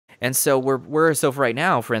And so so for right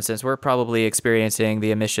now, for instance, we're probably experiencing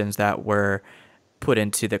the emissions that were put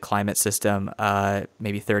into the climate system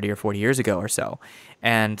maybe 30 or 40 years ago or so.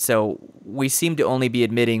 And so we seem to only be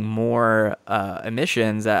admitting more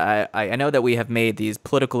emissions. I know that we have made these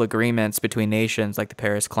political agreements between nations like the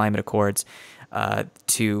Paris Climate Accords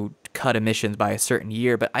to cut emissions by a certain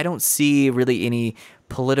year, but I don't see really any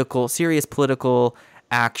serious political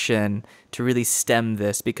action to really stem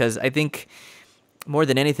this, because I think more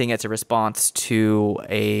than anything, it's a response to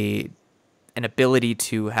an ability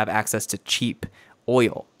to have access to cheap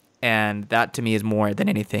oil. And that to me is more than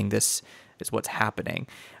anything, this is what's happening.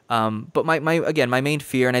 But my main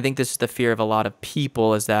fear, and I think this is the fear of a lot of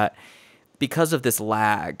people, is that because of this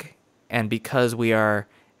lag and because we are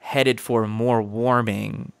headed for more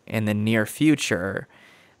warming in the near future,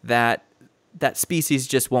 that species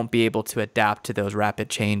just won't be able to adapt to those rapid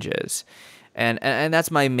changes. And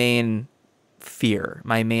that's my main fear,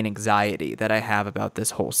 my main anxiety that I have about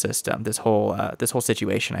this whole system, this whole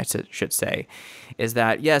situation, I should say, is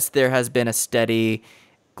that yes, there has been a steady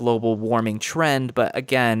global warming trend, but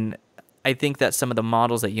again, I think that some of the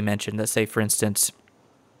models that you mentioned, let's say for instance,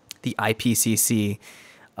 the IPCC,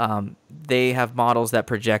 they have models that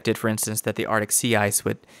projected, for instance, that the Arctic sea ice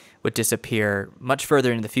would disappear much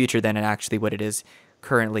further into the future than actually what it is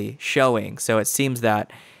currently showing. So it seems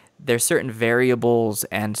that there's certain variables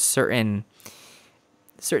and certain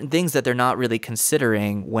things that they're not really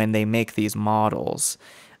considering when they make these models.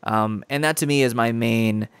 And that to me is my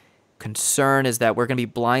main concern, is that we're going to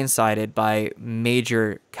be blindsided by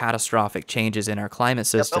major catastrophic changes in our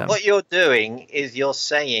climate Yeah, but system. what you're doing is you're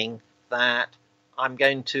saying that I'm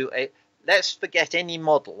going to let's forget any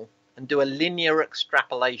model and do a linear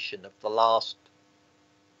extrapolation of the last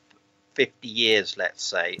 50 years, let's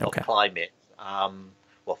say, of Okay. climate,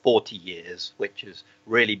 well, 40 years, which has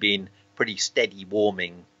really been pretty steady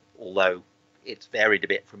warming, although it's varied a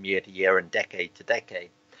bit from year to year and decade to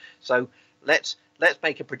decade. So let's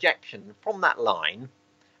make a projection from that line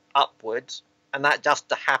upwards, and that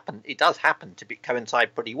it does happen to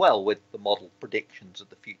coincide pretty well with the model predictions of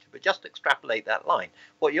the future. But just extrapolate that line.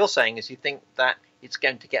 What you're saying is you think that it's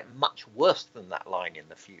going to get much worse than that line in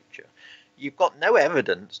the future. You've got no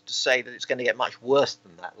evidence to say that it's going to get much worse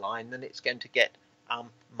than that line, than it's going to get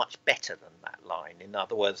much better than that line. In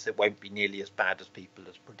other words, it won't be nearly as bad as people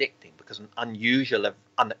are predicting, because an unusual,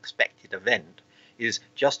 unexpected event is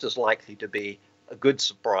just as likely to be a good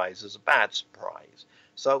surprise as a bad surprise.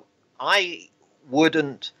 So I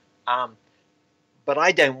wouldn't, but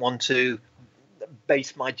I don't want to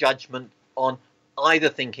base my judgment on either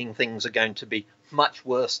thinking things are going to be much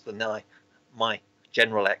worse than my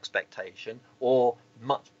general expectation or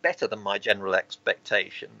much better than my general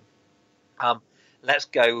expectation. Let's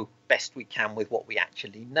go best we can with what we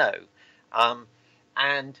actually know.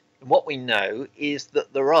 And what we know is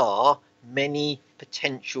that there are many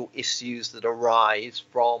potential issues that arise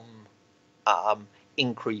from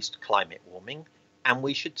increased climate warming, and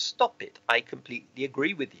we should stop it. I completely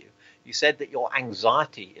agree with you. You said that your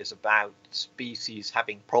anxiety is about species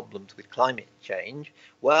having problems with climate change.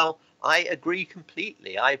 Well, I agree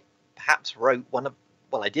completely. I perhaps wrote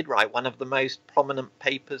I did write one of the most prominent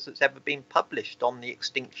papers that's ever been published on the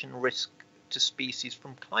extinction risk to species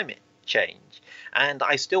from climate change. And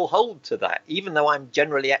I still hold to that, even though I'm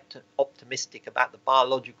generally optimistic about the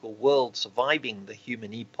biological world surviving the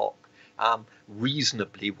human epoch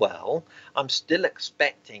reasonably well. I'm still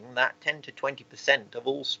expecting that 10 to 20% of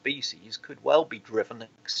all species could well be driven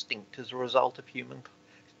extinct as a result of human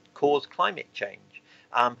caused climate change.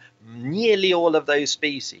 Nearly all of those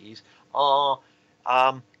species are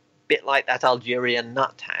bit like that Algerian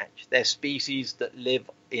nuthatch. They're species that live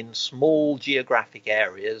in small geographic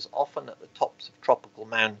areas, often at the tops of tropical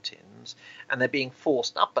mountains, and they're being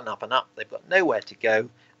forced up and up and up. They've got nowhere to go,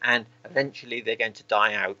 and eventually they're going to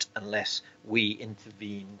die out unless we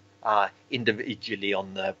intervene individually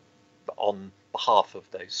on behalf of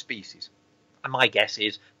those species. And my guess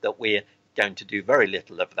is that we're going to do very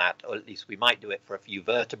little of that, or at least we might do it for a few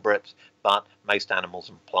vertebrates, but most animals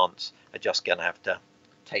and plants are just going to have to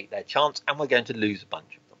take their chance, and we're going to lose a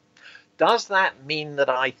bunch of them. Does that mean that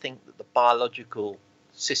I think that the biological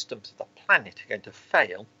systems of the planet are going to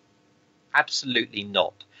fail? Absolutely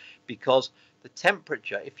not, because the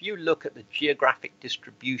temperature, if you look at the geographic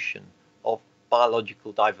distribution of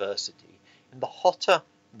biological diversity, in the hotter,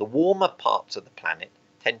 the warmer parts of the planet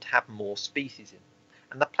tend to have more species in them,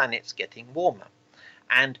 and the planet's getting warmer.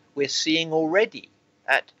 And we're seeing already,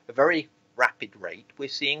 at a very rapid rate, we're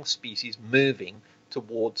seeing species moving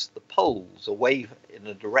towards the poles, away in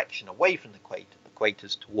a direction away from the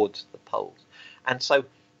equators towards the poles. And so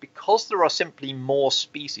because there are simply more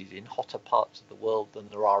species in hotter parts of the world than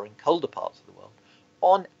there are in colder parts of the world,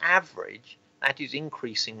 on average, that is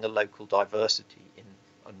increasing the local diversity and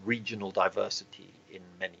regional diversity in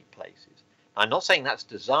many places. I'm not saying that's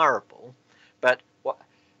desirable, but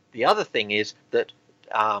the other thing is that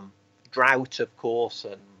drought, of course,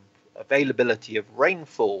 and availability of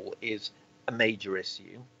rainfall is a major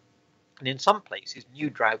issue. And in some places, new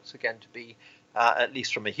droughts are going to be, at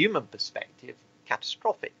least from a human perspective,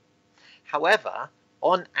 catastrophic. However,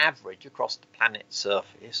 on average, across the planet's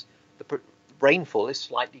surface, the rainfall is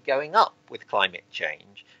slightly going up with climate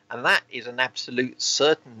change. And that is an absolute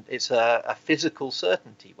certain, it's a physical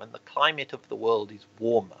certainty. When the climate of the world is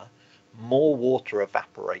warmer, more water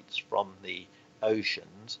evaporates from the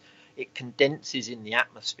oceans, it condenses in the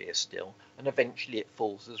atmosphere still, and eventually it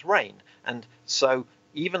falls as rain. And so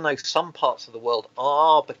even though some parts of the world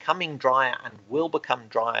are becoming drier and will become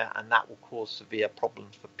drier, and that will cause severe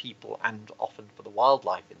problems for people and often for the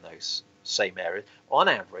wildlife in those same areas, on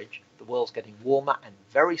average, the world's getting warmer and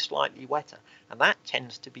very slightly wetter, and that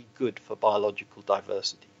tends to be good for biological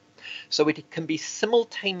diversity. So it can be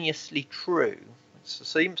simultaneously true, it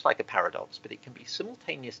seems like a paradox, but it can be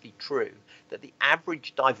simultaneously true that the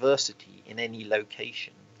average diversity in any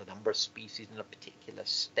location, the number of species in a particular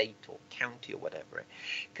state or county or whatever,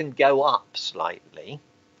 can go up slightly,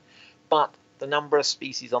 but the number of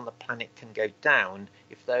species on the planet can go down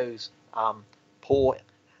if those poor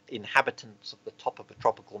inhabitants of the top of a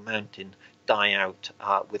tropical mountain die out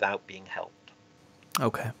without being helped.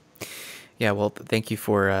 Okay. Yeah, well, thank you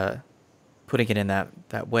for putting it in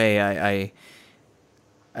that way.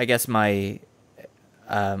 I guess my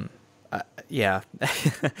yeah,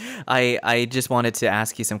 I just wanted to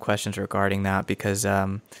ask you some questions regarding that because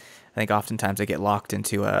I think oftentimes I get locked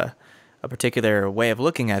into a particular way of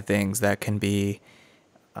looking at things that can be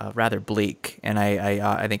rather bleak, and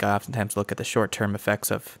I think I oftentimes look at the short-term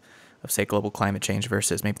effects of say global climate change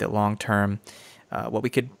versus maybe the long-term, what we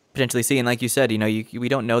could potentially see. And like you said, we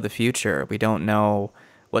don't know the future. We don't know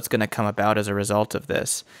what's going to come about as a result of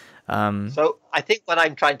this. So I think what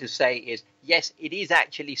I'm trying to say is, yes, it is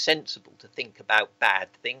actually sensible to think about bad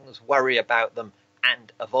things, worry about them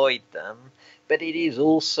and avoid them, but it is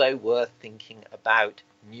also worth thinking about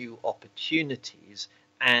new opportunities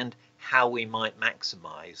and how we might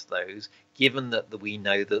maximize those, given that we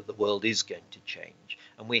know that the world is going to change.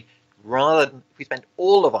 And if we spend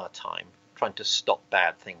all of our time trying to stop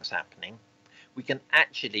bad things happening, we can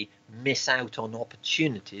actually miss out on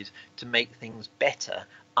opportunities to make things better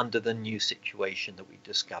under the new situation that we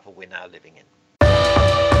discover we're now living in.